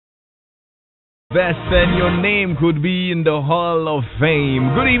Best and your name could be in the Hall of Fame.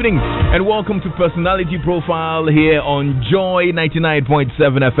 Good evening and welcome to Personality Profile here on Joy 99.7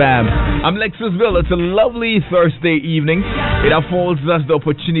 FM. I'm Lexis Bill. It's a lovely Thursday evening. It affords us the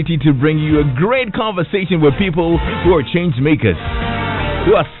opportunity to bring you a great conversation with people who are change makers,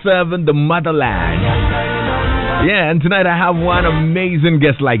 who are serving the motherland. Yeah, and tonight I have one amazing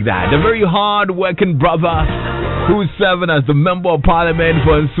guest like that. A very hard-working brother who is serving as the Member of Parliament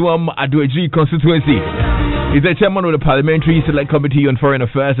for Nsawam Adoagyiri constituency. He's the chairman of the Parliamentary Select Committee on Foreign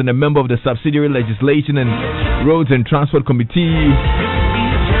Affairs and a member of the Subsidiary Legislation and Roads and Transport Committee.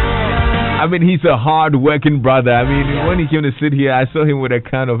 I mean, he's a hard-working brother. I mean, when he came to sit here, I saw him with a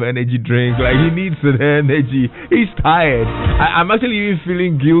kind of energy drink. Like, he needs the energy. He's tired. I'm actually even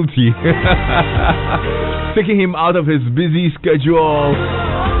feeling guilty. Taking him out of his busy schedule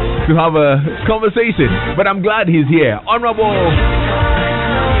to have a conversation, but I'm glad he's here. Honourable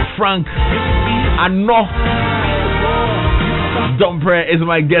Frank Annoh-Dompreh is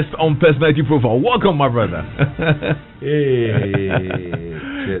my guest on Personality Profile. Welcome, my brother. Hey,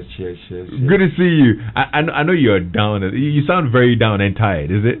 cheers. Good to see you. I know you're down. You sound very down and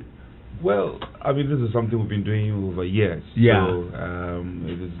tired. Is it? Well, I mean, this is something we've been doing over years. Yeah. So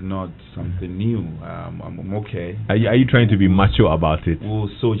it is not something new. I'm okay. Are you trying to be macho about it? We'll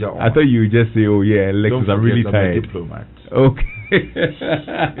soldier on. I thought you would just say, "Oh yeah, Lexus, I'm really tired." I'm a diplomat. Okay.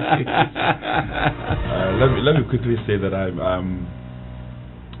 Let me quickly say that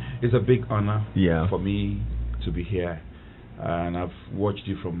it's a big honor for me to be here, and I've watched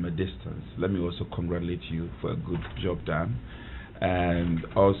you from a distance. Let me also congratulate you for a good job done. And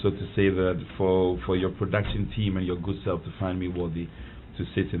also to say that for your production team and your good self to find me worthy to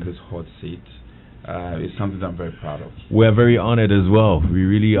sit in this hot seat is something that I'm very proud of. We're very honored as well. We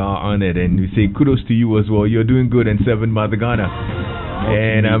really are honored, and we say kudos to you as well. You're doing good and serving Mother Ghana.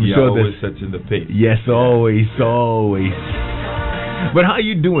 And I'm sure always setting the pace. Yes, always. But how are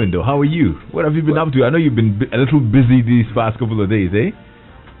you doing though? How are you? What have you been up to? I know you've been a little busy these past couple of days, eh?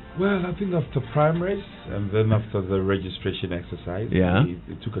 Well, I think after primaries and then after the registration exercise,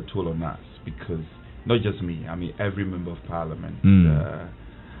 it took a toll on us because not just me, I mean every member of parliament.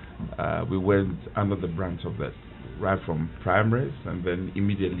 We went under the brunt of that right from primaries, and then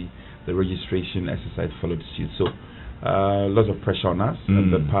immediately the registration exercise followed suit. So lots of pressure on us,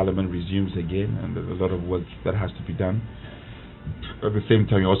 and the parliament resumes again, and there's a lot of work that has to be done. At the same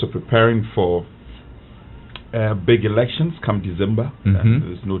time, you're also preparing for big elections come December, and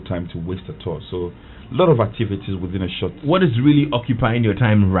there's no time to waste at all. So, a lot of activities within a short. What is really occupying your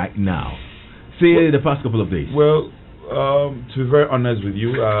time right now? Say the past couple of days. Well, to be very honest with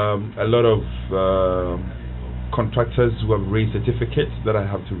you, a lot of contractors who have raised certificates that I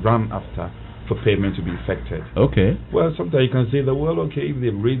have to run after for payment to be effected. Okay. Well, sometimes you can say that, well, okay, if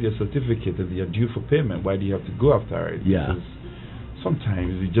they've raised their certificate and they are due for payment, why do you have to go after it? Yeah. Because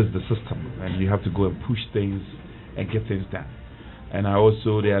sometimes it's just the system, and you have to go and push things and get things done. And there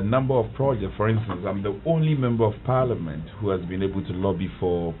are a number of projects. For instance, I'm the only member of parliament who has been able to lobby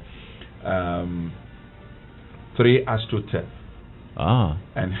for 3 AstroTurf.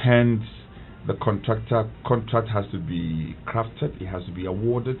 And hence, the contract has to be crafted, it has to be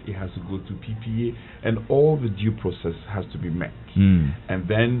awarded, it has to go to PPA, and all the due process has to be met. And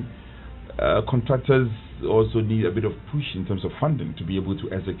then contractors also need a bit of push in terms of funding to be able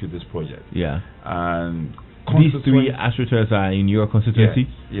to execute this project. Yeah. And these 3 AstroTurfs are in your constituency?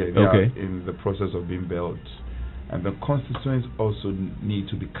 Yes, they are in the process of being built. And the constituents also need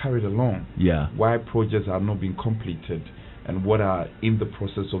to be carried along. Yeah. Why projects are not being completed, and what are in the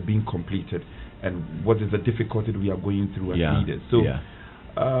process of being completed, and what is the difficulty we are going through as leaders. So,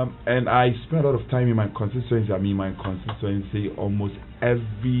 and I spend a lot of time in my constituency. I'm in my constituency almost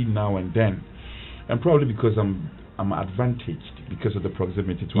every now and then, and probably because I'm advantaged because of the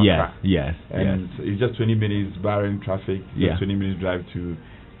proximity to Accra. And it's just 20 minutes barring traffic. 20 minutes drive to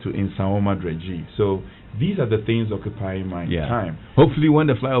Nsawam Adoagyiri. So these are the things occupying my time. Hopefully, when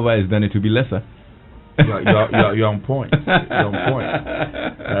the flyover is done, it will be lesser. You're on point. You're on point.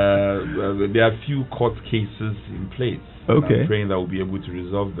 There are a few court cases in place. Okay. I'm praying that we'll be able to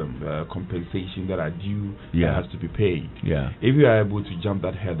resolve them. Compensation that are due that has to be paid. If we are able to jump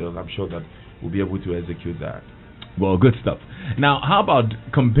that hurdle, I'm sure that we'll be able to execute that. Well, good stuff. Now, how about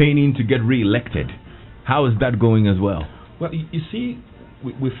campaigning to get re-elected? How is that going as well? Well, you see,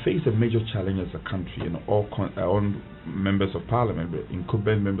 we face a major challenge as a country, and all members of parliament,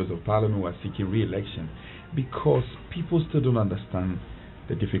 incumbent members of parliament who are seeking re-election, because people still don't understand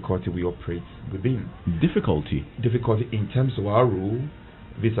the difficulty we operate within. Difficulty in terms of our rule,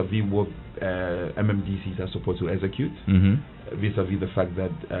 vis-a-vis what MMDCs are supposed to execute, vis-a-vis the fact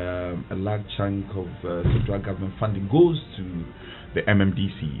that a large chunk of central government funding goes to the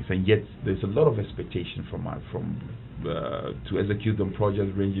MMDCs, and yet there's a lot of expectation from us to execute them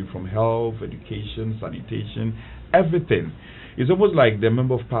projects ranging from health, education, sanitation, everything. It's almost like the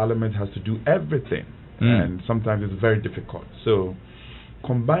member of parliament has to do everything, and sometimes it's very difficult. So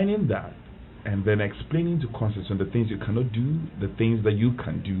combining that and then explaining to constituents the things you cannot do, the things that you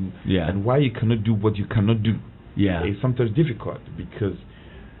can do, and why you cannot do what you cannot do, is sometimes difficult, because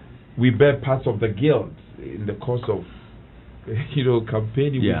we bear parts of the guilt in the course of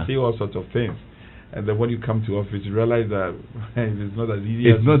campaigning. We say all sorts of things, and then when you come to office, you realize that it's not as easy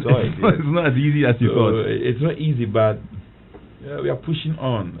as you thought. It's not as easy as you thought. It's not easy, but we are pushing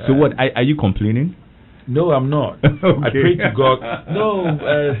on. So what, are you complaining? No, I'm not. I pray to God. No,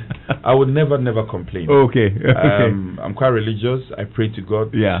 I would never complain. Okay. I'm quite religious. I pray to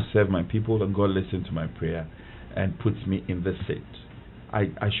God to serve my people, and God listens to my prayer and puts me in the seat.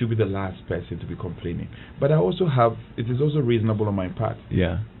 I should be the last person to be complaining. But I also it is also reasonable on my part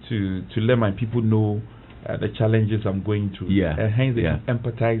to let my people know the challenges I'm going through. And hence they can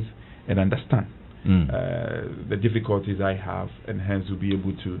empathize and understand the difficulties I have, and hence will be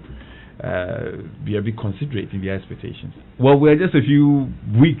able to be a bit considerate in their expectations. Well, we're just a few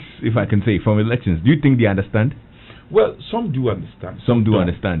weeks, if I can say, from elections. Do you think they understand? Well, some do understand. Some do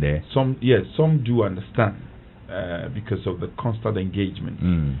understand, eh? Some do understand because of the constant engagement,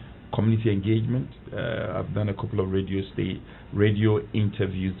 community engagement. I've done a couple of radio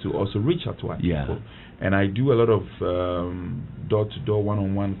interviews to also reach out to our people. And I do a lot of door-to-door,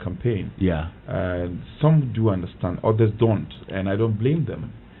 one-on-one campaign. Some do understand, others don't, and I don't blame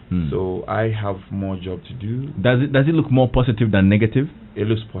them. So I have more job to do. Does it look more positive than negative? It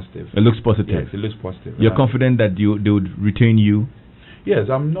looks positive. It looks positive. Yes, it looks positive. You're confident that they would retain you? Yes,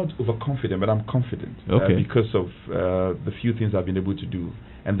 I'm not overconfident, but I'm confident. Because of the few things I've been able to do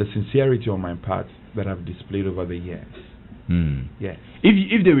and the sincerity on my part that I've displayed over the years. Yes.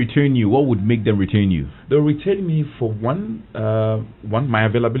 If they return you, what would make them retain you? They'll retain me for one, my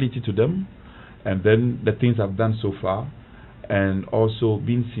availability to them, and then the things I've done so far, and also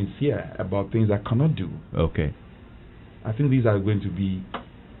being sincere about things I cannot do. Okay. I think these are going to be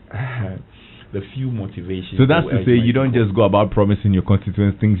the few motivations. So that's to say you don't just go about promising your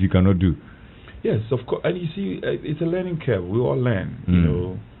constituents things you cannot do. Yes, of course. And you see, it's a learning curve. We all learn, you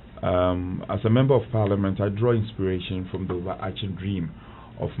know. As a member of parliament, I draw inspiration from the overarching dream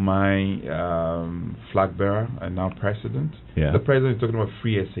of my flag bearer and now president. The president is talking about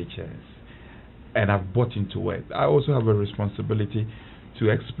free SHS. And I've bought into it. I also have a responsibility to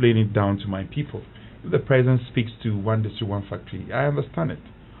explain it down to my people. If the president speaks to one district, one factory, I understand it.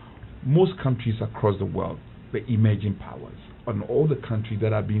 Most countries across the world, the emerging powers, and all the countries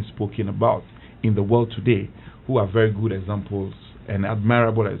that are being spoken about in the world today, who are very good examples and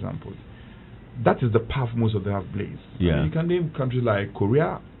admirable examples, that is the path most of them have blazed. I mean, you can name countries like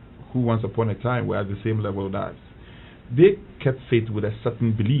Korea, who once upon a time were at the same level as us. They kept faith with a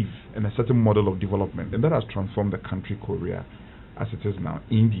certain belief and a certain model of development, and that has transformed the country Korea as it is now,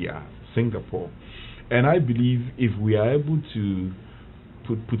 India, Singapore. And I believe if we are able to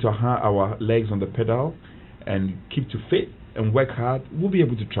put our legs on the pedal and keep to faith and work hard, we'll be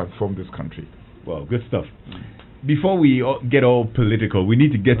able to transform this country. Well, good stuff. Before we get all political, we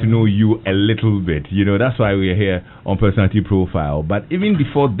need to get to know you a little bit. You know, that's why we're here on Personality Profile. But even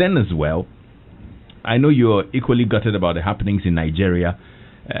before then as well, I know you're equally gutted about the happenings in Nigeria,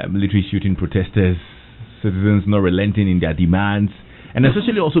 military shooting protesters, citizens not relenting in their demands, and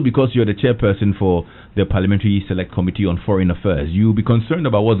especially also because you're the chairperson for the Parliamentary Select Committee on Foreign Affairs. You'll be concerned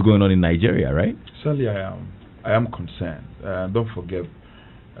about what's going on in Nigeria, right? Certainly I am. I am concerned. Don't forget,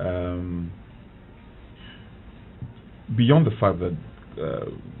 beyond the fact that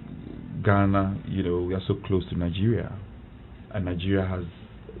Ghana, you know, we are so close to Nigeria, and Nigeria has,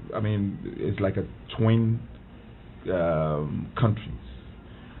 I mean, it's like a twin countries.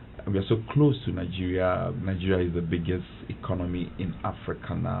 We are so close to Nigeria. Nigeria is the biggest economy in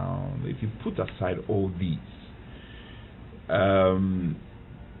Africa now. If you put aside all these,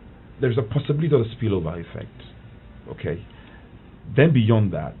 there's a possibility of a spillover effect. Okay. Then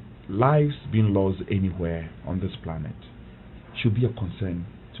beyond that, lives being lost anywhere on this planet should be a concern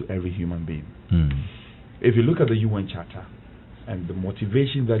to every human being. If you look at the UN Charter and the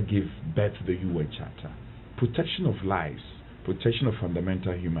motivation that gave birth to the UN Charter, protection of lives, protection of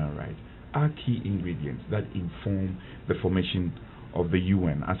fundamental human rights are key ingredients that inform the formation of the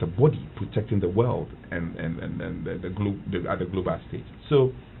UN as a body protecting the world and the globe at the global stage.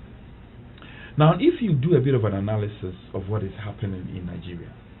 So Now, if you do a bit of an analysis of what is happening in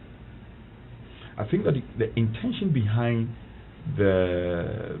Nigeria, I think that the intention behind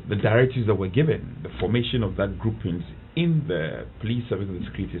the directives that were given, the formation of that groupings in the police service and the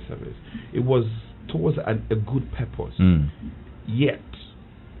security service, it was towards a good purpose. Yet,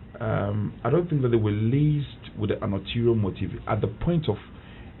 I don't think that they were laced with an ulterior motive at the point of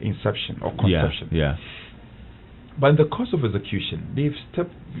inception or conception. Yeah. But in the course of execution, they've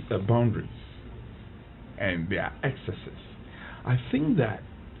stepped boundaries and there are excesses. I think that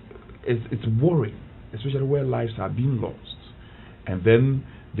it's worrying, especially where lives are being lost. And then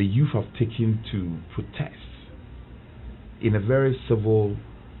the youth have taken to protest in a very civil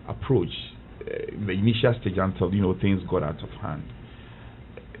approach. In the initial stage until things got out of hand.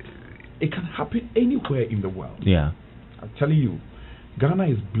 It can happen anywhere in the world. Yeah, I'm telling you, Ghana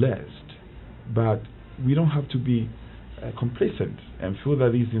is blessed, but we don't have to be complacent and feel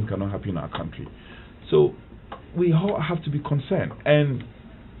that these things cannot happen in our country. So we all have to be concerned. And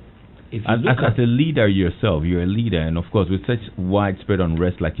if you as a leader yourself, you're a leader, and of course, with such widespread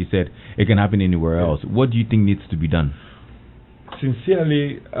unrest, like you said, it can happen anywhere else. What do you think needs to be done?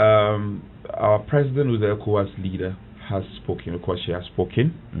 Sincerely, our president, who's the ECOWAS leader, has spoken. Of course, she has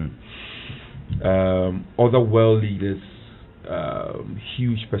spoken. Other world leaders,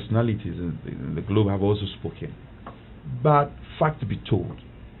 huge personalities in the globe have also spoken. But fact to be told,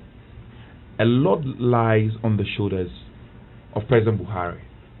 a lot lies on the shoulders of President Buhari.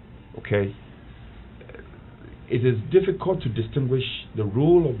 Okay, it is difficult to distinguish the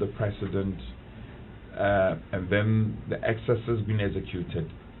role of the president and then the excesses being executed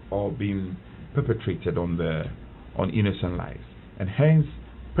or being perpetrated on innocent lives, and hence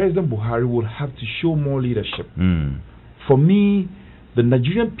President Buhari will have to show more leadership. For me, the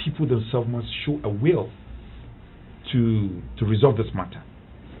Nigerian people themselves must show a will to resolve this matter,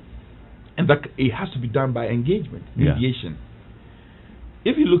 and that it has to be done by engagement, mediation.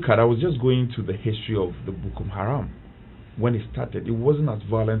 If you look at, I was just going to the history of the Boko Haram. When it started, it wasn't as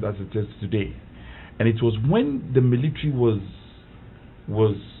violent as it is today, and it was when the military was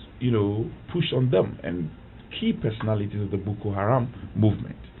pushed on them, and key personalities of the Boko Haram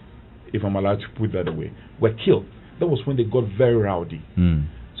movement, if I'm allowed to put that away, were killed. That was when they got very rowdy.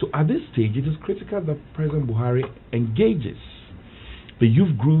 So at this stage, it is critical that President Buhari engages the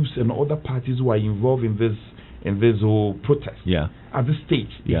youth groups and other parties who are involved in this whole protest. At this stage,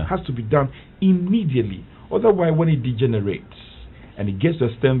 it has to be done immediately. Otherwise, when it degenerates and it gets to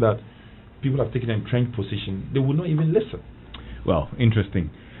the extent that people have taken an entrenched position, they will not even listen. Well, interesting.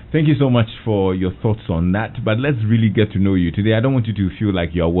 Thank you so much for your thoughts on that. But let's really get to know you today. I don't want you to feel like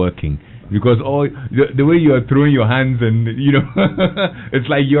you're working, because all the way you are throwing your hands and it's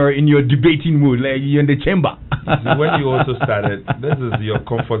like you're in your debating mood, like you're in the chamber. When you also started, this is your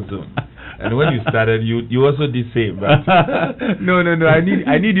comfort zone. And when you started, you also did the same. But no. I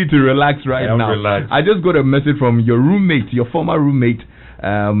need you to relax now. Relaxed. I just got a message from your roommate, your former roommate,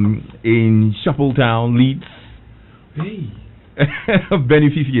 in Shuffletown, Leeds. Hey.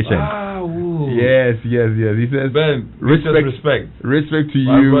 Beneficiation. Yes. He says, Ben, respect to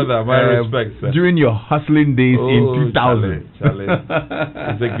my you, brother, my respect, sir. During your hustling days in 2000. Charlie.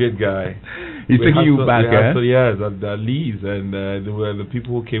 He's a good guy. He's taking you back, yes, at Leeds, and they were the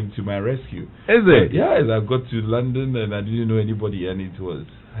people who came to my rescue. Is it? Yes, I got to London and I didn't know anybody, and it was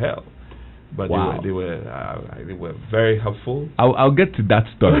hell. But they were very helpful. I'll get to that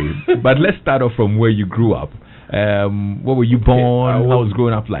story, but let's start off from where you grew up. Where were you born? How was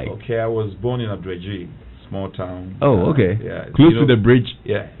growing up like? Okay, I was born in Adoagyiri, small town. Oh, okay. Close to the bridge.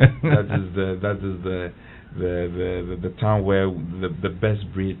 Yeah, that is the town where the best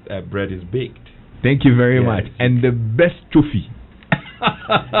bread is baked. Thank you very much. And the best trophy.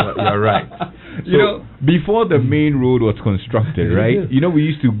 You're right. Before the main road was constructed, right? We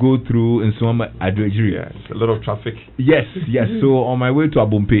used to go through Nsawam, Adoagyiri. Yeah, a lot of traffic. Yes. So on my way to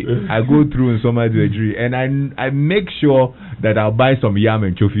Annoh-Dompreh, I go through Nsawam, Adoagyiri, and I make sure that I'll buy some yam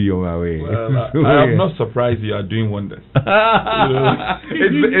and trophy on my way. Well, I'm not surprised you are doing wonders.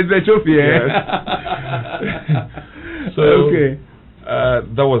 It's a trophy, So okay.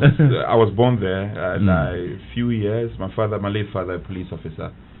 That was I was born there, and a few years. My late father, a police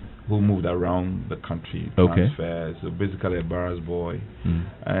officer, who moved around the country, transfers. So basically a barracks boy,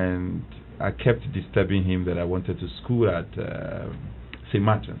 and I kept disturbing him that I wanted to school at St.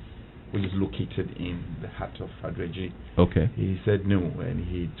 Martin's, which is located in the heart of Adoagyiri. Okay. He said no, and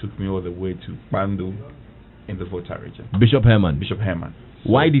he took me all the way to Bando in the Volta region. Bishop Herman. So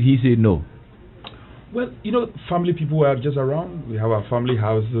why did he say no? Well, family people were just around. We have our family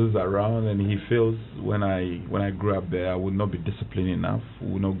houses around, and he feels when I grew up there, I would not be disciplined enough.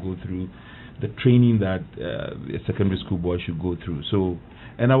 We would not go through the training that a secondary school boy should go through. So,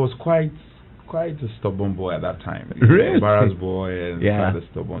 and I was quite a stubborn boy at that time. Really? Embarrassed boy and quite a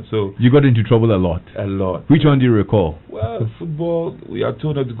stubborn. So you got into trouble a lot. A lot. Which one do you recall? Well, football. We are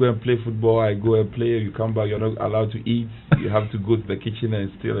told not to go and play football. I go and play. You come back. You're not allowed to eat. You have to go to the kitchen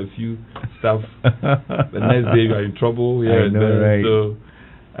and steal a few stuff. The next day you are in trouble. Yeah, I know, right. So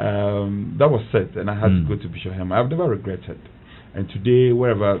that was set, and I had to go to Bishop Herman. I've never regretted. And today,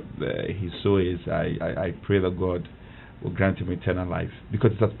 wherever his soul is, I pray that God will grant him eternal life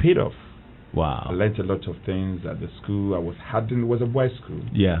because it has paid off. Wow. I learned a lot of things at the school. I was hardened. It was a boys' school.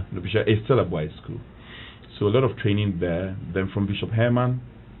 Yeah. It's still a boys' school. So a lot of training there. Then from Bishop Herman,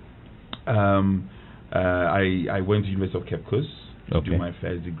 I went to University of Cape Coast to do my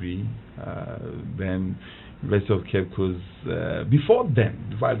first degree. Then University of Cape Coast. Before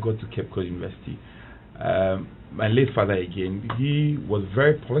I got to Cape Coast University, my late father again, he was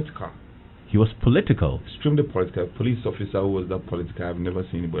very political. He was political? Extremely political. Police officer who was that political. I've never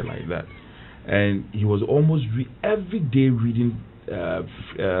seen anybody like that. And he was almost every day reading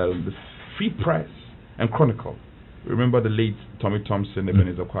the Free Press and Chronicle. Remember the late Tommy Thompson,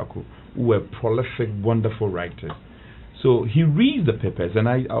 Ebenezer Kwaku, who were prolific, wonderful writers. So he reads the papers, and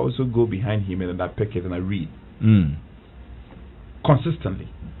I also go behind him in that packet and I read consistently.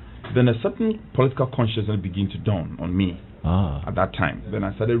 Then a certain political consciousness began to dawn on me at that time. Then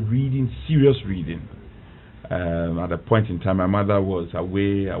I started reading, serious reading. At a point in time, my mother was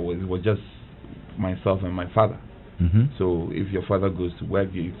away. It was just myself and my father. So if your father goes to work,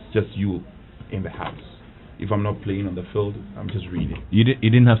 it's just you in the house. If I'm not playing on the field, I'm just reading. You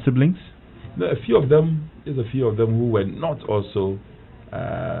didn't have siblings? No, a few of them. There's a few of them who were not also.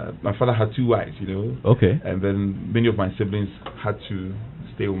 My father had 2 wives, Okay. And then many of my siblings had to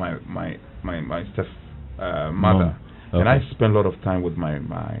stay with my step mother. Okay. And I spent a lot of time with my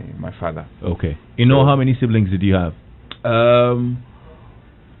father. Okay. How many siblings did you have?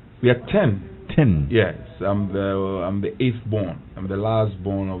 We are 10. 10. Yes, I'm the 8th born. I'm the last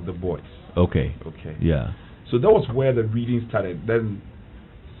born of the boys. Okay. Yeah. So that was where the reading started. Then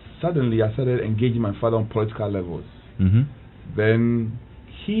suddenly I started engaging my father on political levels. Then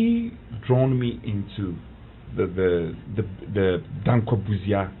he drawn me into the Danko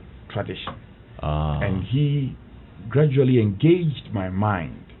Buzia tradition, and he gradually engaged my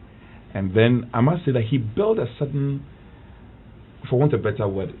mind. And then I must say that he built a certain, for want of a better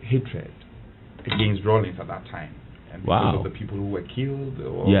word, hatred against Rawlings at that time, and because of the people who were killed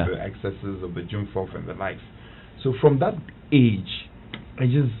or the excesses of the June 4th and the likes. So from that age, I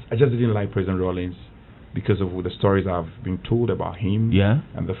just didn't like President Rawlings because of the stories I've been told about him,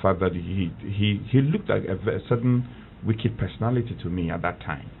 and the fact that he looked like a certain wicked personality to me at that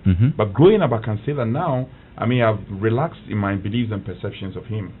time. But growing up, I can say that now, I've relaxed in my beliefs and perceptions of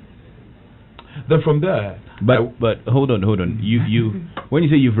him. Then from there, but hold on. You when you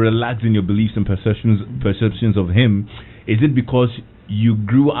say you've relaxed in your beliefs and perceptions of him, is it because you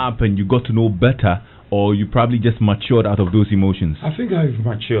grew up and you got to know better, or you probably just matured out of those emotions? I think I've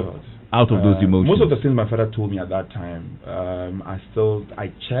matured out of those emotions. Most of the things my father told me at that time, I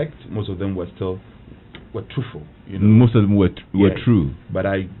checked. Most of them were truthful. Most of them were true. But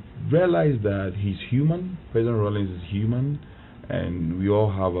I realized that he's human. President Rawlings is human. And we all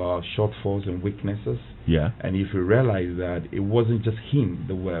have our shortfalls and weaknesses. Yeah. And if you realize that it wasn't just him,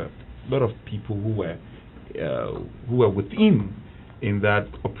 there were a lot of people who were with him in that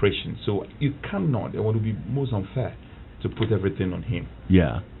operation. So you cannot. It would be most unfair to put everything on him.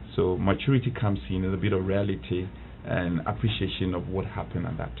 Yeah. So maturity comes in as a bit of reality and appreciation of what happened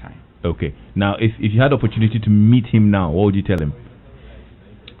at that time. Okay. Now, if you had the opportunity to meet him now, what would you tell him?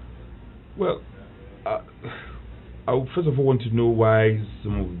 Well, I would first of all want to know why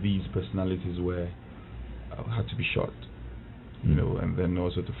some of these personalities had to be shot, and then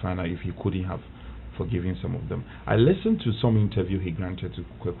also to find out if he couldn't have forgiven some of them. I listened to some interview he granted to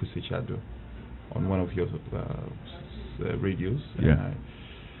Kweku Sechado on one of your radios. Yeah.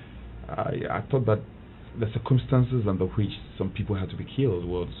 And I thought that the circumstances under which some people had to be killed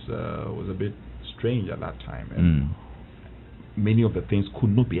was a bit strange at that time, and many of the things could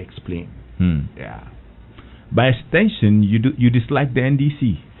not be explained. Yeah. By extension, you dislike the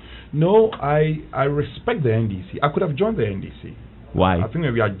NDC? No, I respect the NDC. I could have joined the NDC. Why? I think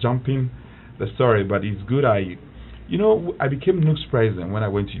maybe I'm jumping the story, but it's good. I became NUC's president when I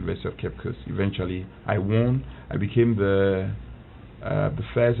went to University of Cape Coast. Eventually, I won. I became the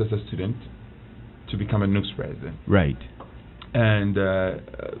first as a student to become a NUC's president. Right. And the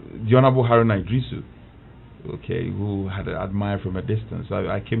Honourable Haruna Idrisu, who had admired from a distance.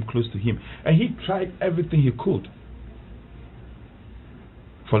 I came close to him, and he tried everything he could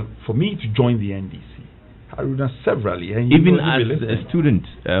for me to join the NDC. Haruna severally, and even as a student,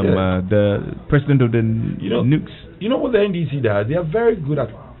 the president of the NUCS. You know what the NDC does? They are very good at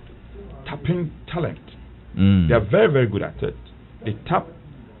tapping talent. They are very, very good at it. They tap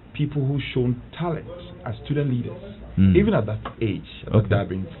people who shown talent as student leaders, even at that age, at that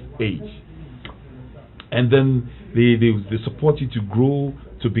diving age. And then they support you to grow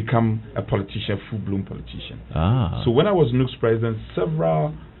to become a politician, full-blown politician. So when I was NUCS president,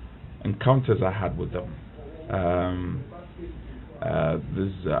 several encounters I had with them.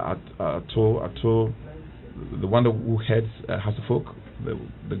 There's Ato, the one who heads House of Folk,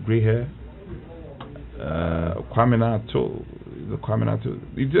 the grey hair, Kwame Ato, the Kwame Ato.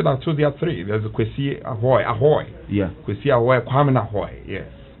 You did Ato, there are three. There's Kwesi Ahoy. Yeah. Kwesi Ahoy, Kwame Ahoy. Yes,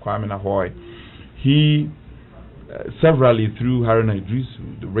 Kwame Ahoy. He severally through Haruna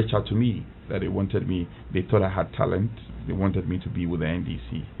Idrisu, they reached out to me that they wanted me. They thought I had talent. They wanted me to be with the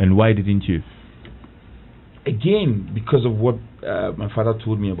NDC. And why didn't you? Again, because of what my father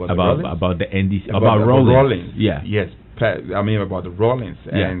told me about the NDC, about Rawlings. Yeah. Yes. I mean about the Rawlings,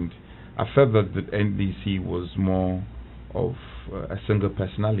 and I felt that the NDC was more of a single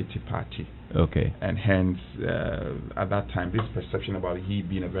personality party. Okay. And hence, at that time, this perception about he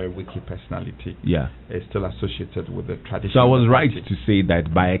being a very wicked personality is still associated with the tradition. So I was right to say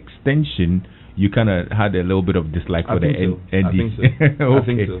that by extension, you kind of had a little bit of dislike for the NDC. I think so. Okay. I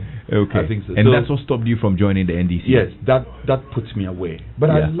think so. Okay. I think so. And that's what stopped you from joining the NDC? Yes, that puts me away. But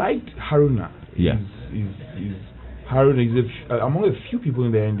I liked Haruna. Yeah. Haruna is among a few people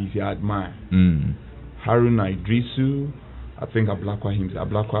in the NDC I admire. Haruna Idrisu, I think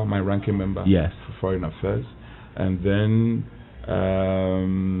Ablakwa, my ranking member for Foreign Affairs, and then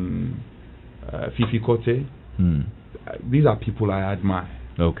Fifi Kote. These are people I admire.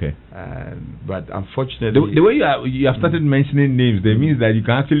 Okay. But unfortunately, the way you have started mentioning names, that means that you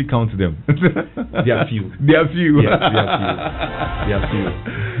can actually count them. They are few. They are few. Yes, they are few.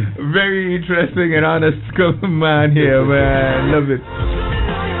 Very interesting and honest man here, man. Love it.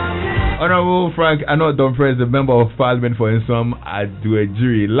 Honourable Frank Annoh-Dompreh is the Member of Parliament for Nsawam,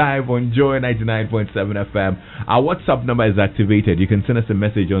 Adoagyiri, live on Joy 99.7 FM. Our WhatsApp number is activated. You can send us a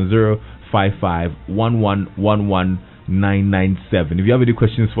message on 055 1111 997. If you have any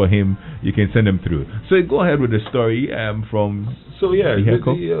questions for him, you can send them through. So go ahead with the story from. So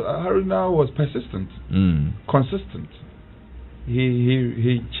Haruna was persistent, consistent.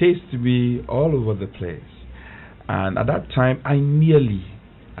 He chased me all over the place, and at that time I nearly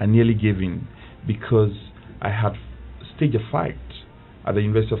gave in because I had staged a fight at the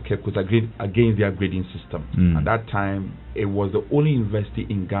University of Cape Coast against their grading system. At that time, it was the only university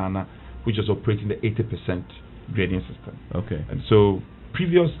in Ghana which was operating the 80% grading system. Okay. And so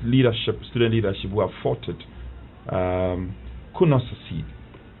previous student leadership who have fought it, could not succeed.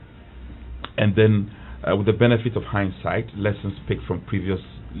 And then with the benefit of hindsight, lessons picked from previous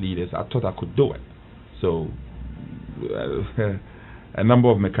leaders, I thought I could do it. So a number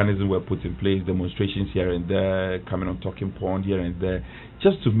of mechanisms were put in place, demonstrations here and there, coming on talking point here and there,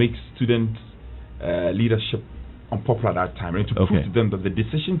 just to make student leadership unpopular at that time, and to prove to them that the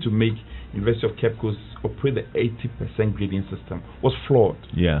decision to make University of Cape Coast operate the 80% grading system was flawed.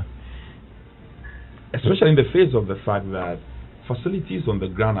 Yeah. Especially in the face of the fact that facilities on the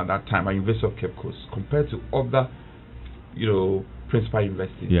ground at that time at University of Cape Coast, compared to other, principal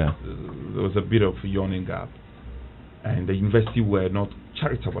universities, there was a bit of a yawning gap. And the university were not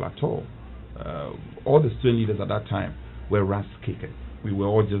charitable at all. All the student leaders at that time were ras-kicked. We were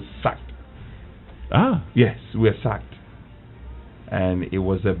all just sacked. Yes, we were sacked. And it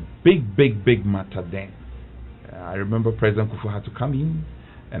was a big matter then. I remember President Kufu had to come in,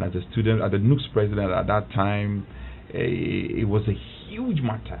 and as a student, as the NUCS president at that time, it was a huge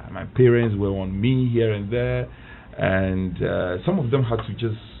matter. My parents were on me here and there, and some of them had to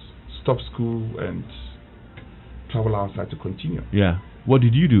just stop school and travel outside to continue. Yeah. What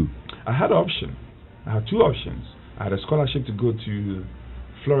did you do? I had an option. I had two options. I had a scholarship to go to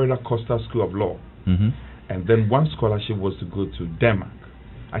Florida Costa School of Law, and then one scholarship was to go to Denmark.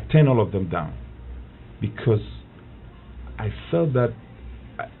 I turned all of them down because I felt that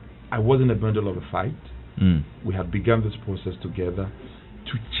I wasn't a bundle of a fight. We had begun this process together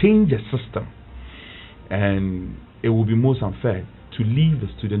to change the system, and it would be most unfair to leave the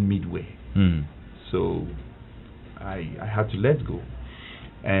student midway. So I had to let go.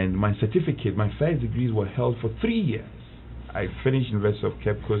 And my certificate, my first degrees were held for 3 years. I finished University of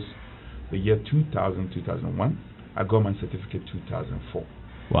Cape Coast the year 2000-2001. I got my certificate 2004.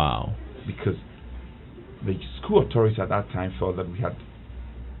 Wow. Because the school authorities at that time felt that we had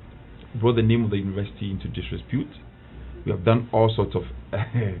brought the name of the university into disrepute, We have done all sorts of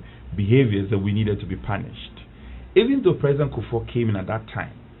behaviors that we needed to be punished. Even though President Kufuor came in at that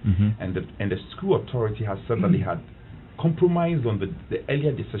time, and the school authority has said that they had compromised on the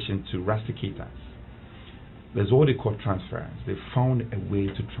earlier decision to rusticate us, there's what they call transference. They found a way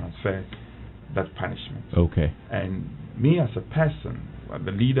to transfer that punishment. Okay. And me as a person,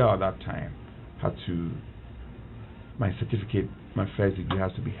 the leader at that time, had to, my certificate, my first degree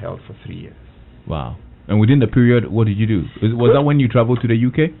has to be held for 3 years. Wow. And within the period, what did you do? Was that when you traveled to the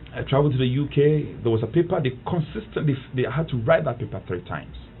UK? I traveled to the UK. There was a paper, they had to write that paper 3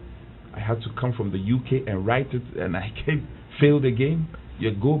 times. I had to come from the UK and write it, and I failed again.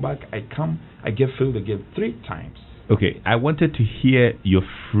 You go back, I come, I get failed again 3 times. Okay, I wanted to hear your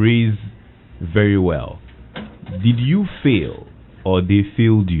phrase very well. Did you fail or they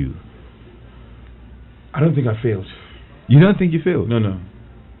failed you? I don't think I failed. You don't think you failed? No.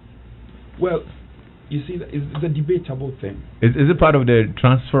 Well, you see, it's a debatable thing. Is it part of the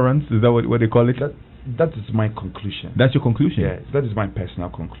transference? Is that what they call it? That is my conclusion. That's your conclusion? Yes, that is my personal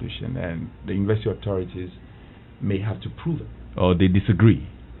conclusion. And the university authorities may have to prove it. Or they disagree?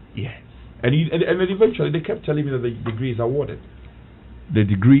 Yes. And eventually they kept telling me that the degree is awarded. The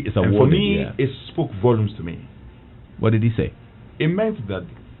degree is awarded. And for me, it spoke volumes to me. What did he say? It meant that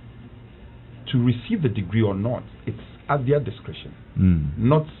to receive the degree or not, it's at their discretion.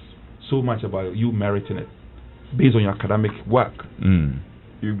 Not so much about you meriting it based on your academic work.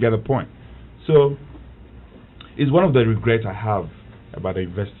 You get the point. So it's one of the regrets I have about the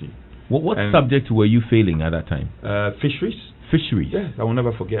university. What subject were you failing at that time? Fisheries. Fisheries? Yes, I will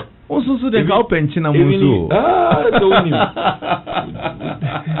never forget. Also, so the help and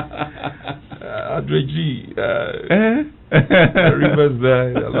Adoagyiri, rivers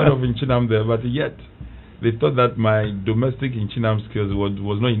there, a lot of Inchinam there, but yet they thought that my domestic Inchinam skills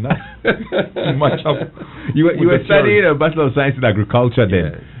was not enough. Much up. You were studying a Bachelor of Science in Agriculture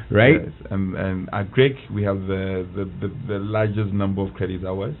then, right? Yes. And at Greek we have the largest number of credit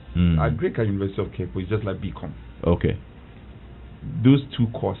hours. At Greek at University of Cape is just like BCom. Okay. Those 2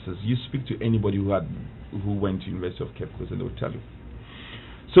 courses, you speak to anybody who went to University of Cape Coast and they will tell you.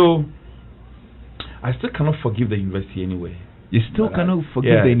 So I still cannot forgive the university anyway. You still cannot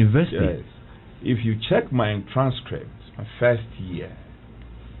forgive the university? Yes. If you check my transcript, my first year,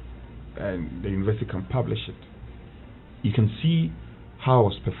 and the university can publish it, you can see how I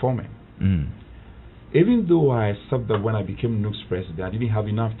was performing. Even though I accept that when I became NUC's president, I didn't have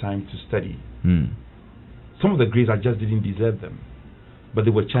enough time to study. Some of the grades I just didn't deserve them, but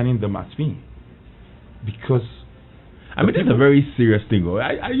they were channeling them at me because. I mean, that's a very serious thing.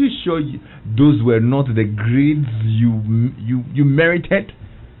 Are you sure those were not the grades you merited?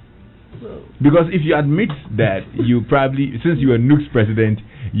 Because if you admit that you probably, since you were NUC's president,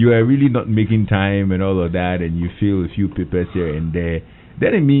 you are really not making time and all of that, and you fail a few papers here and there,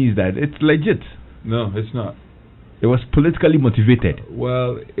 then it means that it's legit. No, it's not. It was politically motivated.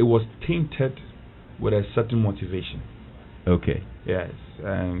 Well, it was tainted with a certain motivation. Okay. Yes,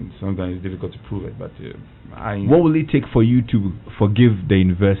 and sometimes it's difficult to prove it, but what will it take for you to forgive the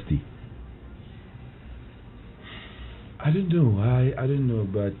university? I don't know,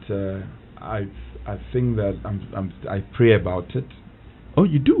 but I think that I pray about it. Oh,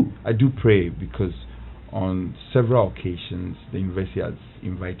 you do? I do pray because on several occasions the university has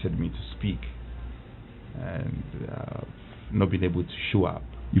invited me to speak, and I've not been able to show up.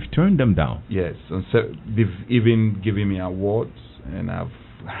 You've turned them down? Yes, and so they've even given me awards, and I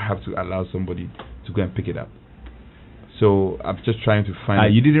have to allow somebody to go and pick it up. So I'm just trying to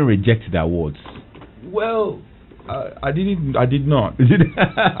find. You didn't reject the awards? Well, I did not. I did not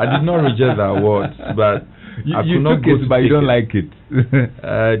reject the awards, but you took it, but you don't like it.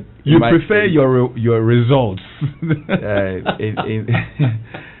 You prefer your results.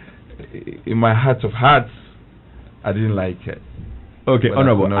 In my heart of hearts, I didn't like it. Okay,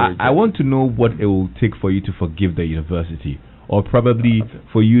 Honourable, I want to know what it will take for you to forgive the university, or probably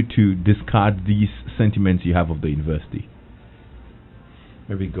for you to discard these sentiments you have of the university.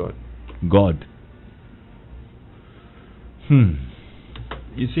 Maybe God. God.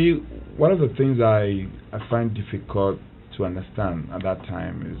 You see, one of the things I find difficult to understand at that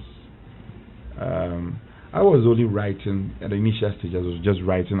time is I was only writing, at the initial stage, I was just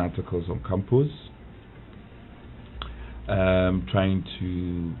writing articles on campus, trying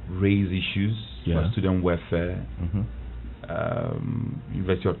to raise issues for student welfare,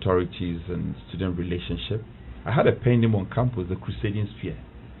 university authorities and student relationship. I had a pen name on campus, the Crusading Spear.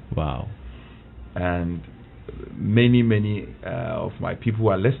 Wow. And many of my people who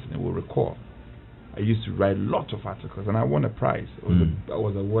are listening will recall I used to write lots of articles and I won a prize. I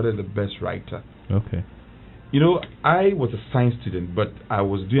was awarded the best writer. Okay. I was a science student, but I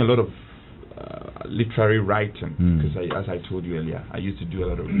was doing a lot of literary writing because, as I told you earlier, I used to do a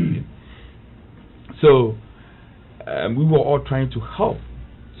lot of reading. So we were all trying to help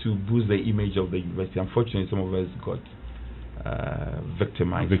to boost the image of the university. Unfortunately, some of us got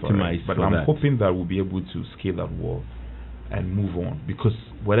victimized for it. But I'm hoping that we'll be able to scale that wall and move on, because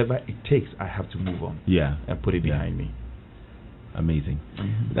whatever it takes, I have to move on and put it behind me. Amazing.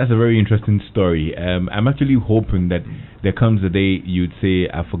 That's a very interesting story. I'm actually hoping that there comes a day you'd say,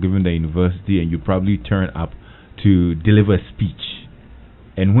 I've forgiven the university, and you probably turn up to deliver a speech.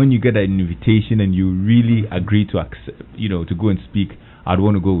 And when you get an invitation and you really agree to accept, to go and speak, I'd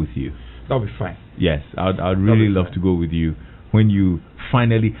want to go with you. That'll be fine. Yes, I'd really love to go with you when you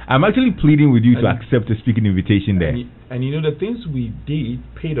finally. I'm actually pleading with you to accept a speaking invitation there. And the things we did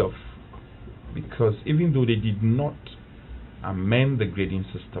paid off, because even though they did not amend the grading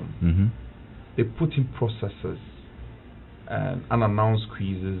system, they put in processes, and unannounced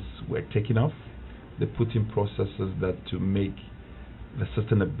quizzes were taken off. They put in processes that to make the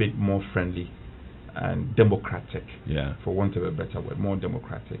system a bit more friendly and democratic, for want of a better word, more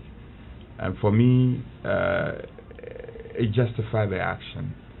democratic. And for me, it justified the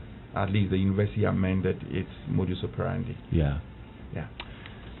action. At least the university amended its modus operandi. Yeah.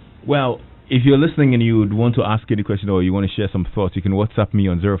 Well, if you're listening and you would want to ask any question or you want to share some thoughts, you can WhatsApp me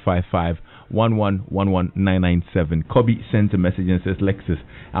on 055-1111-997. Kobe sent a message and says, Lexis,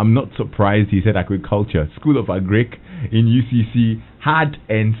 I'm not surprised. He said agriculture, School of Agric in UCC had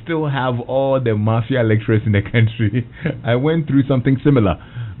and still have all the mafia lecturers in the country. I went through something similar,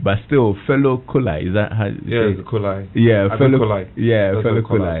 but still, fellow Kulai. Is that how? Yeah, it's Kulai. Yeah, fellow Kulai. Yeah, that's fellow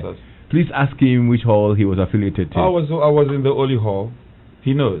Kulai. Please ask him which hall he was affiliated to. I was in the Oli Hall.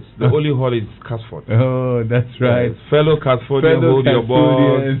 He knows. The Oli Hall is Casford. Oh, that's right. Yes. Fellow Casfordian, hold your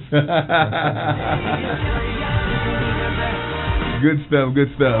balls. Good stuff.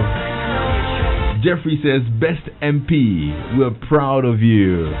 Jeffrey says, best MP. We're proud of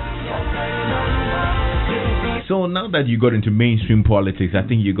you. So now that you got into mainstream politics, I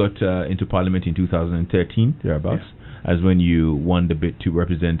think you got into parliament in 2013, thereabouts, as when you won the bid to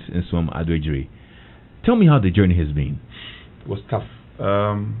represent Nsawam Adoagyiri. Tell me how the journey has been. It was tough.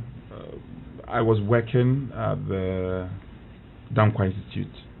 I was working at the Dankwa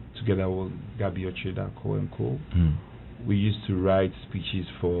Institute together with Gabi Ocheda and Co. We used to write speeches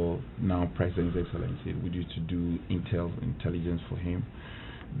for now President's Excellency. We used to do intelligence for him.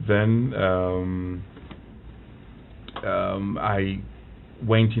 Then I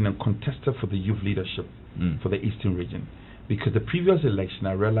went in and contested for the youth leadership for the Eastern region, because the previous election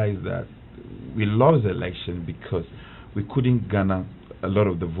I realized that we lost the election because we couldn't garner a lot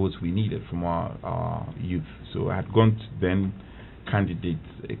of the votes we needed from our youth. So I had gone to then candidate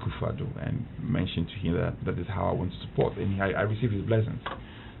Ekufado and mentioned to him that is how I want to support, and I received his blessings.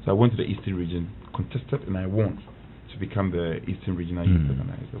 So I went to the Eastern region, contested, and I won to become the Eastern Regional Youth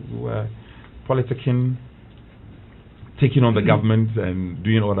Organizer. We were politicking, taking on the government and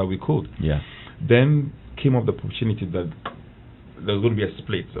doing all that we could. Then came up the opportunity that there was going to be a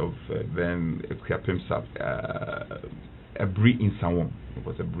split of then Ekuapemsa, a Bri in Nsawam. It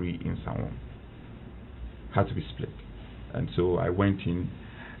was a Bri in Nsawam. Had to be split. And so I went in,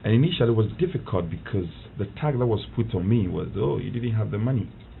 and initially it was difficult because the tag that was put on me was, you didn't have the money.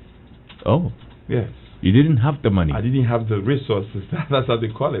 Oh. Yes. You didn't have the money. I didn't have the resources. That's how they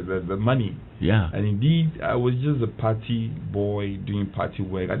call it, the money. Yeah. And indeed, I was just a party boy doing party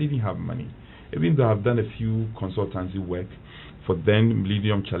work. I didn't have money. Even though I've done a few consultancy work for then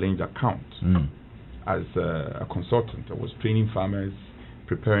Millennium Challenge account as a consultant. I was training farmers,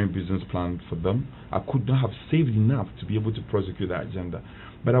 preparing business plans for them. I could not have saved enough to be able to prosecute that agenda.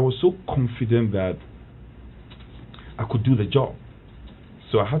 But I was so confident that I could do the job.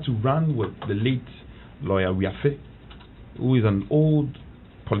 So I had to run with the late lawyer Wiafe, who is an old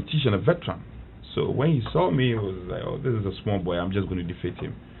politician, a veteran. So when he saw me, he was like, this is a small boy, I'm just going to defeat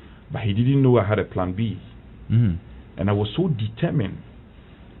him. But he didn't know I had a plan B. And I was so determined.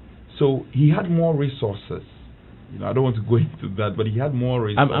 So he had more resources. I don't want to go into that, but he had more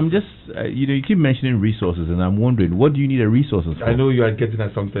resources. I'm just, you keep mentioning resources, and I'm wondering, what do you need the resources for? I know you are getting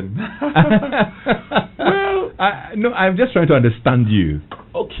at something. Well, no, I'm just trying to understand you.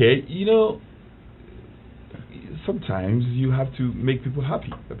 Okay, sometimes you have to make people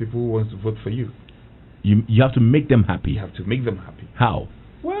happy. The people who want to vote for you. You have to make them happy. You have to make them happy. How?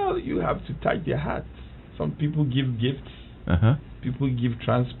 Well, you have to touch their hearts. Some people give gifts. People give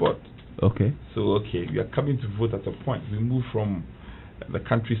transport. Okay. So, you are coming to vote at a point. We move from the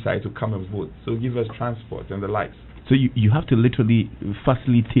countryside to come and vote. So give us transport and the likes. So you have to literally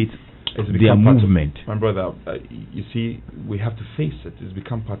facilitate their movement. My brother, you see, we have to face it. It's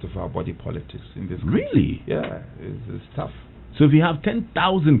become part of our body politics in this country. Really? Yeah, it's tough. So if you have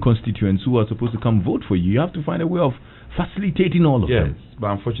 10,000 constituents who are supposed to come vote for you, you have to find a way of facilitating all of them. Yes, but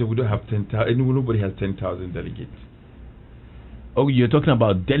unfortunately we don't have 10,000. Nobody has 10,000 delegates. Oh, you're talking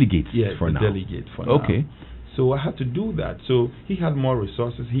about delegates for now? Delegate for now. Okay. So I had to do that. So he had more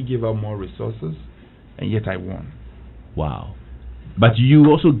resources. He gave out more resources, and yet I won. Wow. But you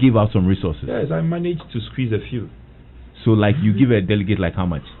also gave out some resources. Yes, I managed to squeeze a few. So like you give a delegate like how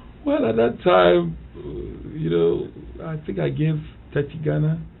much? Well, at that time, I think I gave 30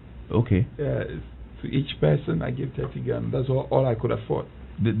 Ghana. Okay. To each person, I gave 30 Ghana. That's all I could afford.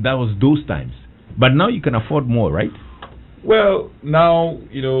 That was those times. But now you can afford more, right? Well, now,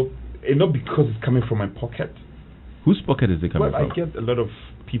 not because it's coming from my pocket. Whose pocket is it coming from? Well, I get a lot of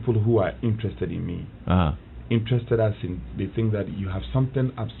people who are interested in me. Interested as in, they think that you have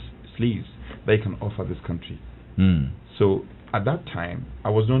something up sleeves that you can offer this country. So at that time, I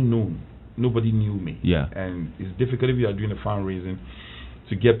was not known. Nobody knew me. Yeah. And it's difficult if you are doing a fundraising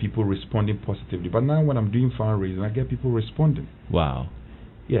to get people responding positively. But now when I'm doing fundraising, I get people responding. Wow.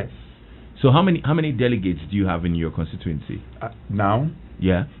 Yes. So how many delegates do you have in your constituency? Now?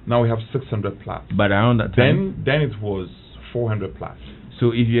 Yeah. Now we have 600 plus. But around that time? Then it was 400 plus. So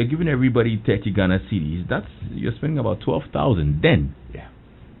if you're giving everybody 30 Ghana cedis, you're spending about 12,000 then. Yeah.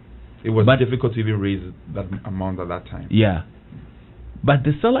 It was difficult to even raise that amount at that time. Yeah. But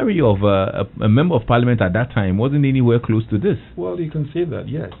the salary of a member of parliament at that time wasn't anywhere close to this. Well, you can say that,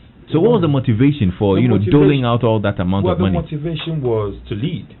 yes. So what was the motivation for, doling out all that amount of money? Well, the motivation was to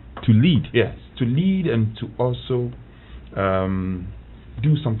lead. To lead? Yes, to lead and to also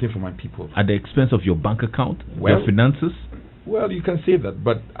do something for my people. At the expense of your bank account, your finances? Well, you can say that,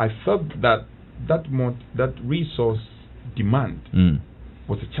 but I felt that resource demand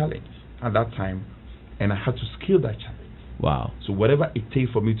was a challenge at that time, and I had to scale that challenge. Wow. So whatever it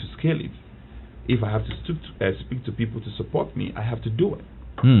takes for me to scale it, if I have to speak to people to support me, I have to do it.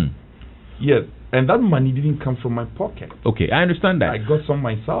 Yes, and that money didn't come from my pocket. Okay, I understand that. I got some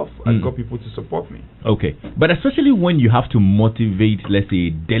myself. I got people to support me. Okay, but especially when you have to motivate, let's say,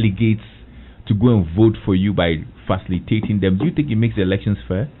 delegates to go and vote for you by facilitating them, do you think it makes the elections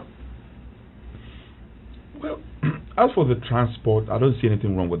fair? Well, as for the transport, I don't see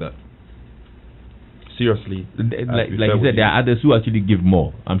anything wrong with that. Seriously. Like you said, there are others who actually give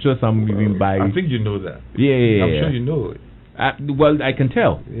more. I'm sure some even buy... I think you know that. Yeah. I'm sure you know it. Well, I can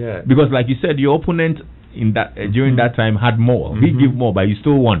tell. Yeah. Because like you said, your opponent in that during that time had more. He gave more, but you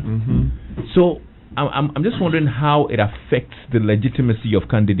still won. So I'm just wondering how it affects the legitimacy of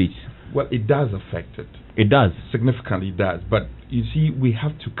candidates. Well, it does affect it. It does. Significantly it does. But you see, we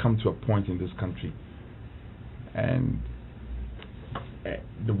have to come to a point in this country, and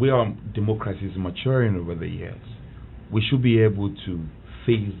the way our democracy is maturing over the years, we should be able to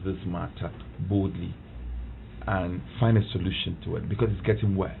face this matter boldly and find a solution to it, because it's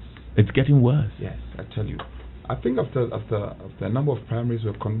getting worse. It's getting worse. Yes, I tell you. I think after a number of primaries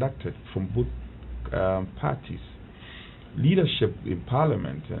were conducted from both parties, leadership in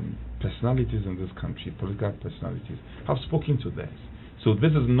parliament and personalities in this country, political personalities, have spoken to this. So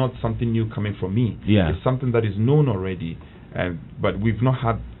this is not something new coming from me. Yeah. It's something that is known already, but we've not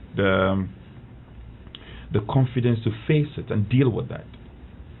had the confidence to face it and deal with that.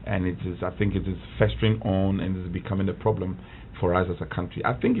 And I think it is festering on, and it is becoming a problem for us as a country.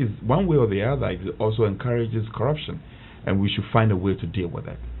 I think it's one way or the other, it also encourages corruption, and we should find a way to deal with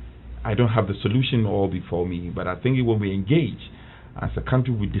it. I don't have the solution all before me, but I think when we engage as a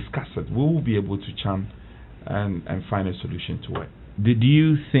country, we discuss it, we will be able to chant and find a solution to it. Do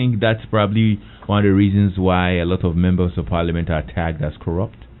you think that's probably one of the reasons why a lot of members of parliament are tagged as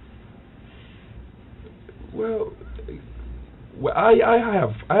corrupt? Well, I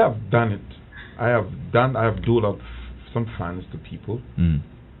have done it. I have doled out some funds to people,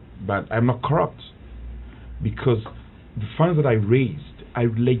 but I'm not corrupt, because the funds that I raised, I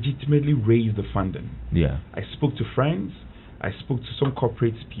legitimately raised the funding. Yeah. I spoke to friends. I spoke to some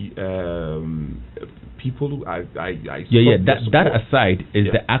corporate people. That aside, is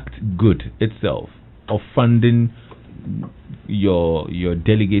the act good itself of funding your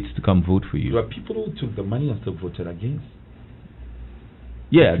delegates to come vote for you? There are people who took the money and still voted against.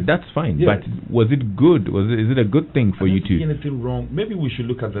 Yeah, that's fine. Yeah. But was it good? Is it a good thing for you to? I don't see anything wrong. Maybe we should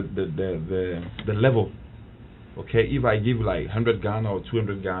look at the level. Okay, if I give like 100 Ghana or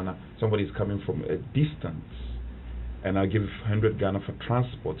 200 Ghana, somebody's coming from a distance, and I give 100 Ghana for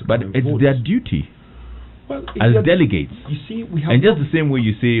transport. But it's their duty. as delegates. You see, we have, and just the same way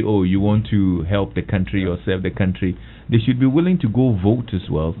you say, oh, you want to help the country or serve the country, they should be willing to go vote as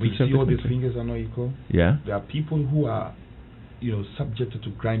well. We see all these fingers are not equal. Yeah. There are people who are, subjected to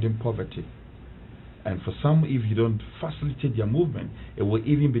grinding poverty. And for some, if you don't facilitate their movement, it will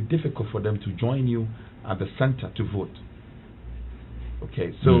even be difficult for them to join you at the center to vote.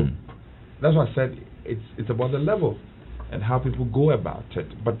 Okay, so that's why I said it's about the level and how people go about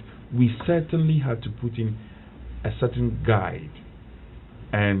it. But we certainly had to put in a certain guide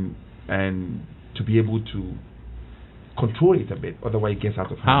and to be able to control it a bit, otherwise it gets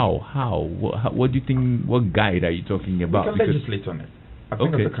out of hand. How? What do you think? What guide are you talking about? We can legislate on it. I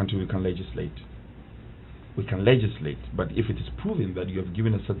think as a country we can legislate. We can legislate, but if it is proven that you have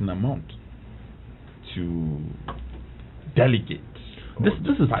given a certain amount to delegates, this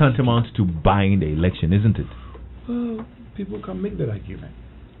is tantamount to buying the election, isn't it? Well, people can make that argument,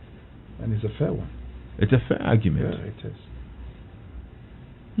 and it's a fair one. It's a fair argument. Yeah, it is.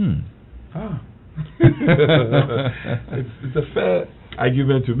 It's a fair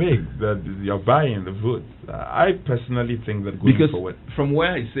argument to make that you're buying the vote. I personally think that going forward, from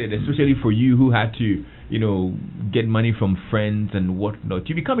where I said, especially for you who had to, get money from friends and whatnot,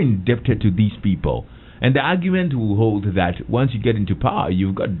 you become indebted to these people, and the argument will hold that once you get into power,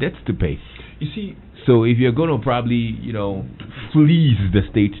 you've got debts to pay. You see, so if you're going to probably, fleece the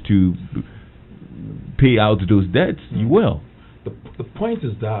state to pay out those debts, you will. The point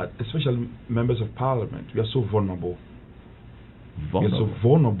is that, especially members of parliament, we are so vulnerable. We are so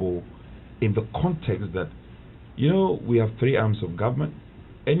vulnerable in the context that, we have three arms of government.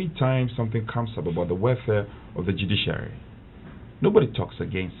 Anytime something comes up about the welfare of the judiciary, nobody talks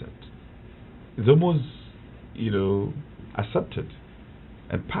against it. It's almost, accepted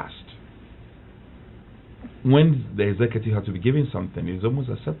and passed. When the executive has to be given something, it's almost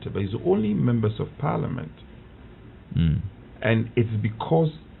accepted. But it's only members of parliament. And it's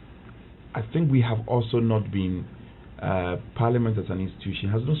because I think we have also not been, Parliament as an institution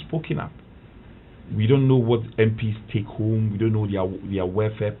has not spoken up. We don't know what MPs take home. We don't know their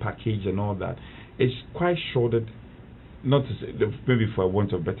welfare package and all that. It's quite shrouded, not to say, maybe for a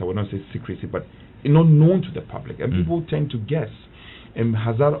want of better, I will not say secrecy, but not known to the public. And people tend to guess and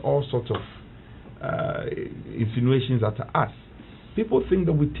hazard all sorts of insinuations at us. People think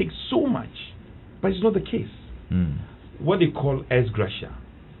that we take so much, but it's not the case. What they call ex gratia,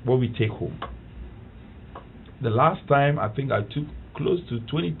 what we take home. The last time I think I took close to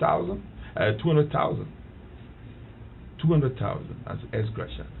 200,000 as ex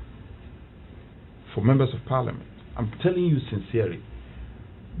gratia for members of parliament. I'm telling you sincerely,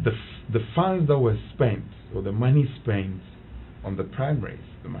 the funds that were spent, or the money spent on the primaries,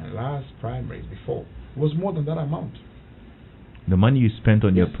 my last primaries before, was more than that amount. The money you spent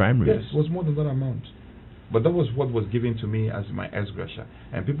on your primaries? Yes, was more than that amount. But that was what was given to me as my ex gratia.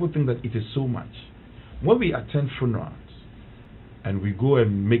 And people think that it is so much. When we attend funerals and we go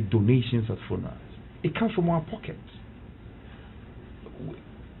and make donations at funerals, it comes from our pockets.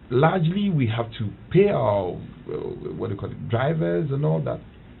 Largely, we have to pay our drivers and all that.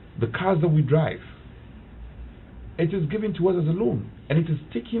 The cars that we drive, it is given to us as a loan, and it is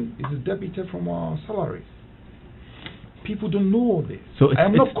debited from our salaries. People don't know all this. So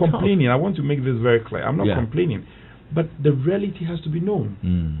I'm not complaining. I want to make this very clear. I'm not complaining, but the reality has to be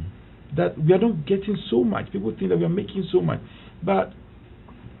known. That we are not getting so much. People think that we are making so much, but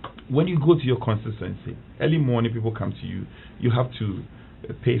when you go to your constituency, early morning people come to you. You have to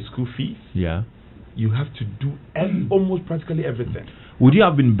pay school fees. Yeah. You have to do almost practically everything. Would you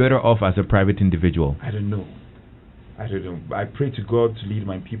have been better off as a private individual? I don't know. I pray to God to lead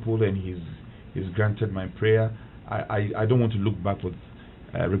my people, and He's granted my prayer. I don't want to look back with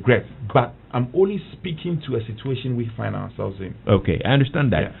regret, but I'm only speaking to a situation we find ourselves in. Okay, I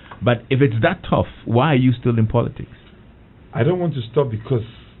understand that. Yeah. But if it's that tough, why are you still in politics? I don't want to stop because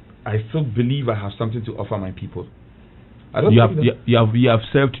I still believe I have something to offer my people. You have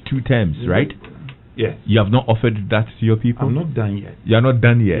served 2 terms, right? Yes. You have not offered that to your people? I'm not done yet. You're not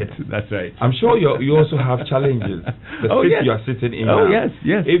done yet. Yes. That's right. I'm sure you also have challenges. The seat you are sitting in now. Yes.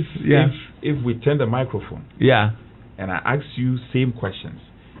 If we turn the microphone, and I ask you same questions,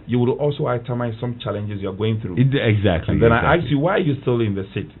 you will also itemize some challenges you are going through. Exactly. And then I ask you why are you still in the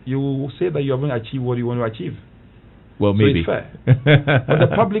seat. You will say that you haven't achieved what you want to achieve. Well, maybe. So it's fair. But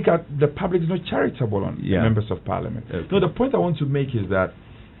the public is not charitable on members of parliament. Okay. No, the point I want to make is that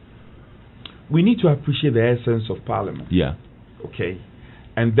we need to appreciate the essence of parliament. Yeah. Okay.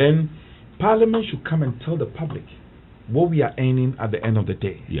 And then parliament should come and tell the public what we are earning at the end of the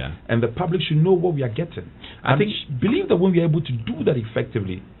day. Yeah. And the public should know what we are getting. I believe that when we are able to do that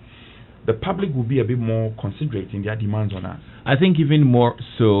effectively, the public will be a bit more considerate in their demands on us. I think even more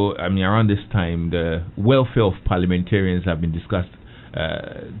so, around this time, the welfare of parliamentarians have been discussed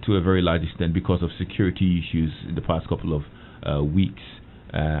to a very large extent because of security issues in the past couple of weeks.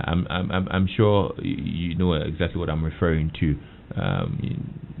 I'm sure you know exactly what I'm referring to.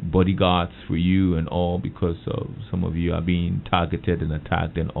 Bodyguards for you and all, because of some of you are being targeted and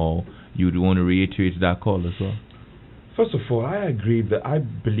attacked and all. You would want to reiterate that call as well? First of all, I agree that I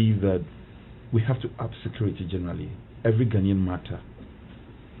believe that we have to up security generally. Every Ghanaian matter.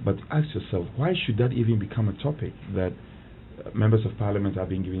 But ask yourself, why should that even become a topic, that members of parliament are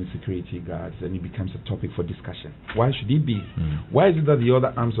being given security guards and it becomes a topic for discussion? Why should it be? Why is it that the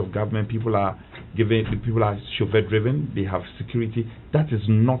other arms of government, people are chauffeur driven, they have security? That is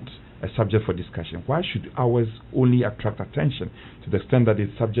not a subject for discussion. Why should ours only attract attention to the extent that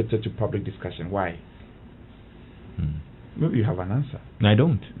it's subjected to public discussion? Why? Maybe you have an answer. I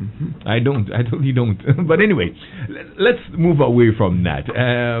don't. I totally don't. But anyway, let's move away from that.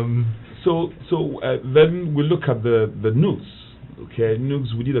 Then we look at the news. Okay,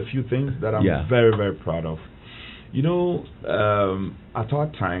 news. We did a few things that I'm very, very proud of. You know, at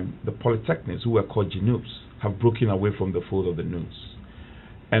our time, the polytechnics, who were called GNUs, have broken away from the fold of the news,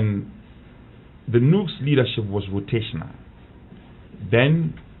 and the news leadership was rotational.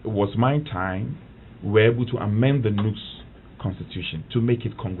 Then it was my time. We were able to amend the news constitution to make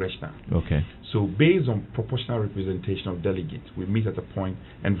it congressional. Okay. So based on proportional representation of delegates, we meet at a point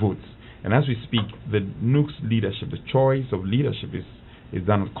and vote. And as we speak, the NUC's leadership, the choice of leadership is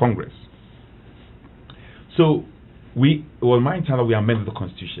done at Congress. So it was my time that we amended the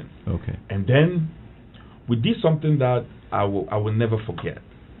constitution. Okay. And then we did something that I will never forget.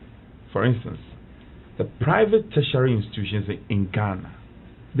 For instance, the private tertiary institutions in Ghana,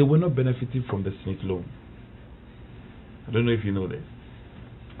 they were not benefiting from the Senate loan. I don't know if you know this.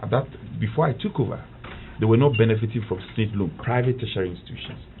 Before I took over, they were not benefiting from Senate loan, private tertiary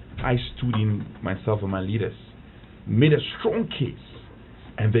institutions. I stood in, myself and my leaders, made a strong case,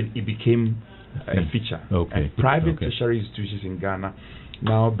 and then it became a feature. Okay. And private tertiary institutions in Ghana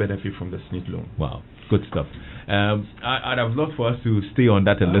now benefit from the Senate loan. Wow, good stuff. I'd have loved for us to stay on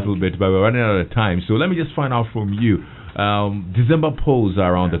that a little bit, but we're running out of time. So let me just find out from you. December polls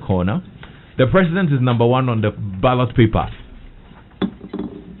are around the corner. The president is number one on the ballot paper.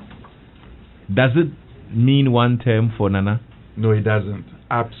 Does it mean one term for Nana? No, it doesn't.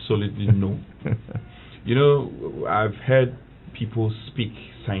 Absolutely no. You know, I've heard people speak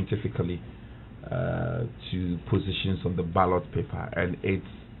scientifically to positions on the ballot paper and its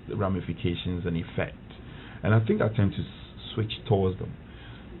ramifications and effect. And I think I tend to switch towards them.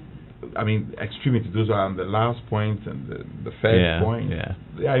 I mean, extremity, those are on the last point and the first point. Yeah.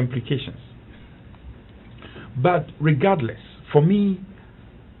 There are implications. But regardless, for me,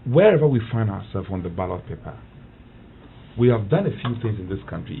 wherever we find ourselves on the ballot paper, we have done a few things in this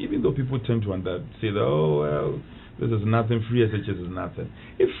country, even though people tend to say that, oh, well, this is nothing, free SHS is nothing.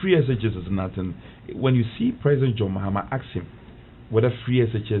 If free SHS is nothing, when you see President John Mahama ask him whether free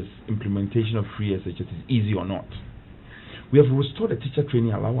SHS, implementation of free SHS is easy or not, we have restored the teacher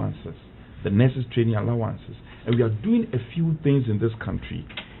training allowances, the nurses training allowances, and we are doing a few things in this country.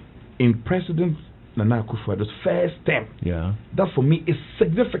 In President Nana Akufo-Addo's first term, that for me is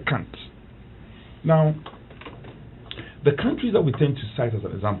significant. Now, the countries that we tend to cite as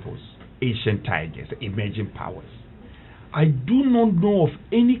examples, Asian tigers, emerging powers, I do not know of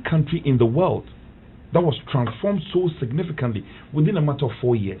any country in the world that was transformed so significantly within a matter of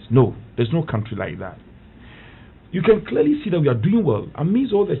 4 years. No, there's no country like that. You can clearly see that we are doing well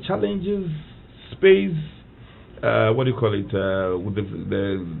amidst all the challenges, space, with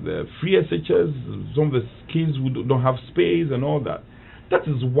the free SHS, some of the kids who don't have space and all that. That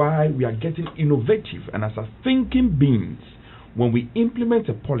is why we are getting innovative, and as a thinking beings, when we implement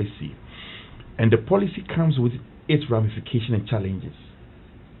a policy and the policy comes with its ramification and challenges,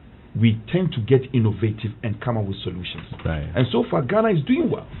 we tend to get innovative and come up with solutions. Right. And so far, Ghana is doing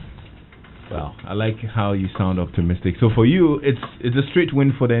well. Well, I like how you sound optimistic. So for you, it's a straight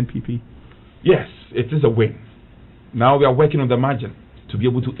win for the NPP? Yes, it is a win. Now we are working on the margin to be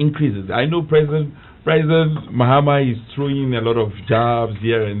able to increase it. I know President Mahama is throwing a lot of jabs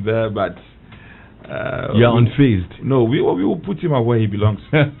here and there, but you're unfazed. No, we will put him where he belongs.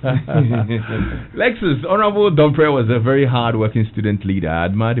 Lexis, Honourable Dompreh was a very hard-working student leader. I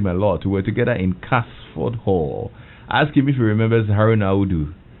admired him a lot. We were together in Casford Hall. I asked him if he remembers Haruna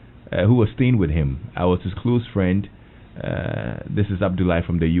Audu, who was staying with him. I was his close friend. This is Abdullah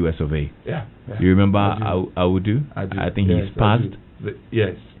from the US of A. Yeah. You remember Audu? I do. I think he's passed.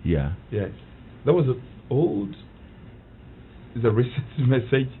 Yes. Yeah. Yes. That was an old. It's a recent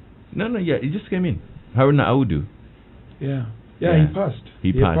message. No, yeah, he just came in. Haruna Audu. Yeah, he passed.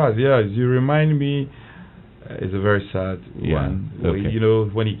 He passed. Yeah, you remind me. It's a very sad one. Okay. You know,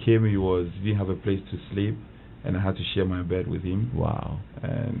 when he came, he didn't have a place to sleep, and I had to share my bed with him. Wow.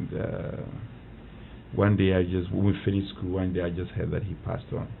 And one day when we finished school, one day I just heard that he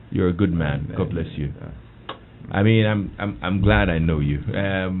passed on. You're a good man. God bless you. I mean, I'm glad I know you.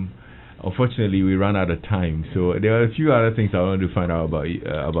 Unfortunately, we ran out of time, so there are a few other things I wanted to find out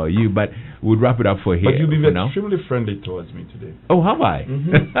about you, but we'll wrap it up for here. But you've been now. extremely friendly towards me today. Oh, have I?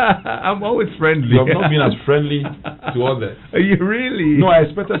 Mm-hmm. I'm always friendly. You have not been as friendly to others. Are you really? No, I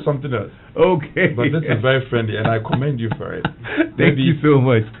expected something else. Okay. But this is very friendly, and I commend you for it. Thank you so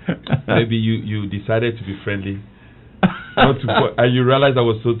much. Maybe you decided to be friendly. And you realized I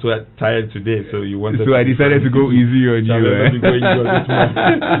was so tired today, so you wanted. So I decided to go easy on you.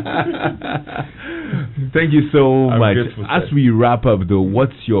 Thank you so much. As we wrap up, though,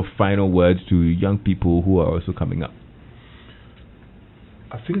 what's your final words to young people who are also coming up?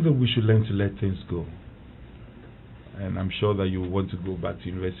 I think that we should learn to let things go, and I'm sure that you want to go back to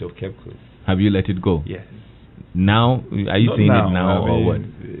University of Cape Coast. Have you let it go? Yes. Now, are you saying it now or what?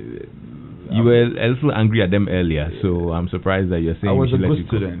 You were a little angry at them earlier, so I'm surprised that you're saying I was we should a let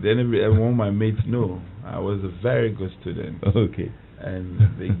good it go. student. All my mates know I was a very good student. Okay.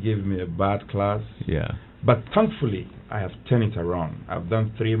 And they gave me a bad class. Yeah. But thankfully, I have turned it around. I've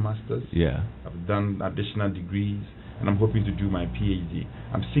done 3 masters. Yeah. I've done additional degrees, and I'm hoping to do my PhD.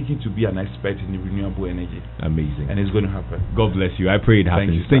 I'm seeking to be an expert in renewable energy. Amazing. And it's going to happen. God bless you. I pray it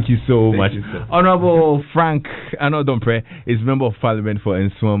happens. Thank you so much. You, Honourable Frank Annoh-Dompreh is Member of Parliament for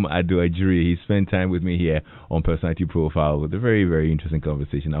Nsawam, Adoagyiri. He spent time with me here on Personality Profile with a very, very interesting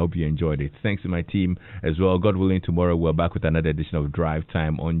conversation. I hope you enjoyed it. Thanks to my team as well. God willing, tomorrow we're back with another edition of Drive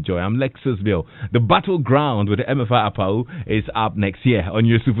Time on Joy. I'm Lexis Bill. The battleground with the MFI Apau is up next year on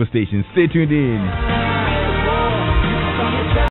your superstation. Stay tuned in.